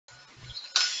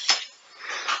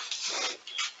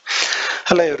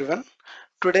Hello everyone.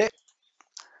 Today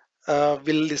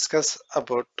we'll discuss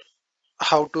about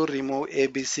how to remove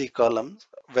ABC columns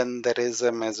when there is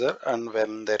a measure and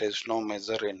when there is no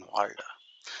measure involved.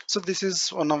 So this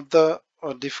is one of the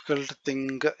difficult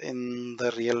thing in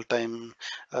the real time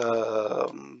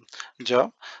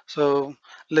job. So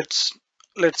let's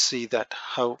let's see that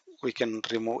how we can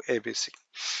remove ABC.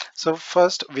 So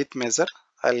first with measure,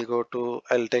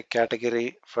 I'll take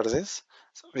category for this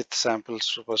with sample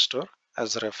superstore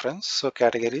as a reference. So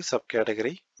category,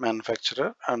 subcategory,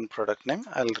 manufacturer and product name.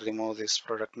 I'll remove this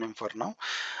product name for now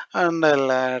and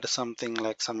I'll add something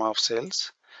like sum of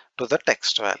sales to the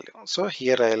text value. So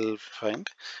here I'll find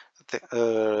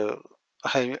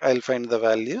I'll find the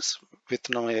values with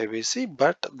no ABC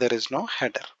but there is no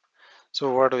header.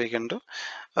 So what we can do?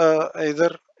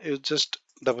 Either you just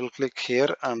double click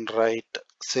here and write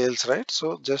sales, right?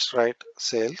 So just write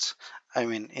sales, I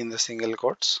mean in the single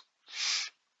quotes.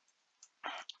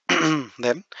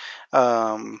 then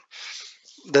um,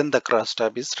 then the cross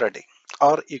tab is ready,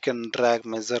 or you can drag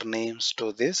measure names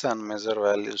to this and measure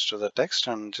values to the text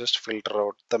and just filter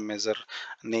out the measure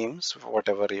names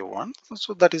whatever you want.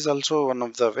 So that is also one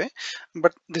of the way,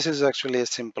 but this is actually a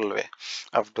simple way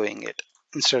of doing it.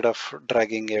 Instead of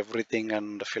dragging everything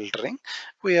and filtering,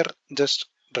 we are just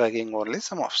dragging only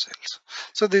sum of sales.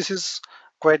 So this is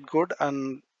quite good,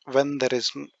 and when there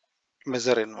is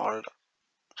measure involved.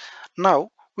 Now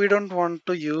we don't want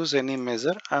to use any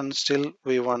measure and still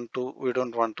we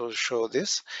don't want to show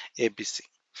this ABC.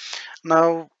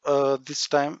 Now this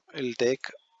time we'll take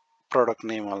product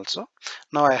name also.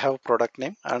 Now I have product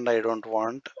name and I don't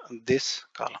want this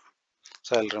column.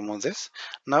 So I'll remove this.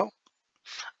 Now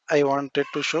I wanted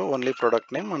to show only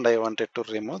product name and I wanted to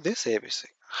remove this ABC.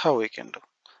 How we can do?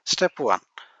 Step 1.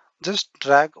 Just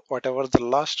drag whatever the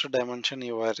last dimension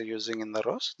you are using in the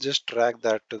rows, just drag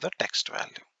that to the text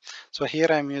value. So here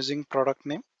I'm using product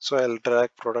name, so I'll drag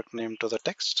product name to the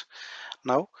text.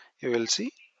 Now you will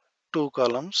see two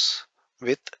columns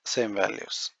with same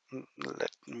values.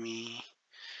 Let me,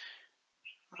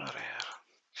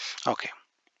 okay.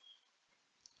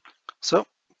 So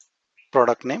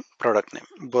product name,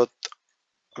 both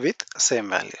with same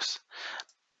values.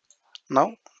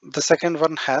 Now the second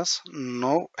one has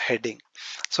no heading.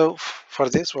 So for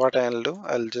this what I'll do,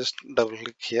 I'll just double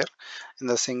click here in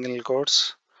the single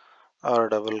quotes or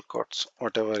double quotes,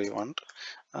 whatever you want.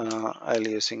 I'll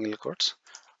use single quotes,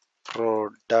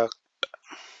 product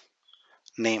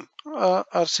name, or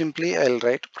simply I'll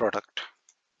write product.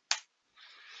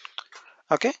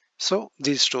 Okay, so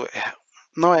these two I have.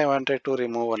 Now I wanted to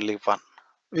remove only one.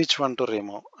 Which one to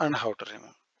remove and how to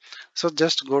remove? So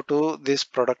just go to this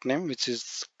product name which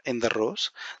is in the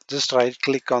rows. Just right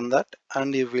click on that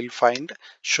and you will find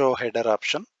show header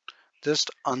option.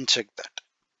 Just uncheck that.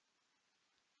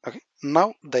 Okay,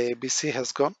 now the ABC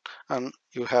has gone and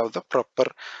you have the proper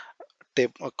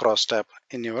tab cross tab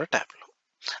in your Tableau.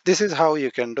 This is how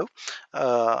you can do.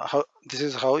 This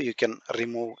is how you can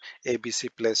remove ABC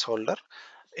placeholder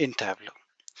in Tableau.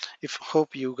 If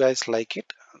hope you guys like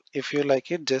it. If you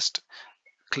like it, just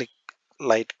click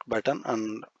like button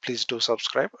and please do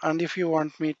subscribe. And if you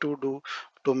want me to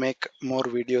make more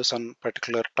videos on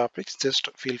particular topics, just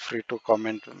feel free to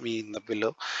comment me in the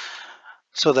below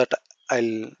so that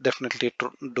I'll definitely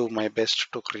do my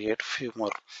best to create few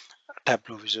more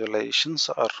Tableau visualizations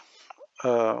or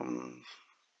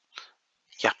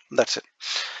yeah, that's it.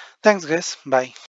 Thanks guys, bye.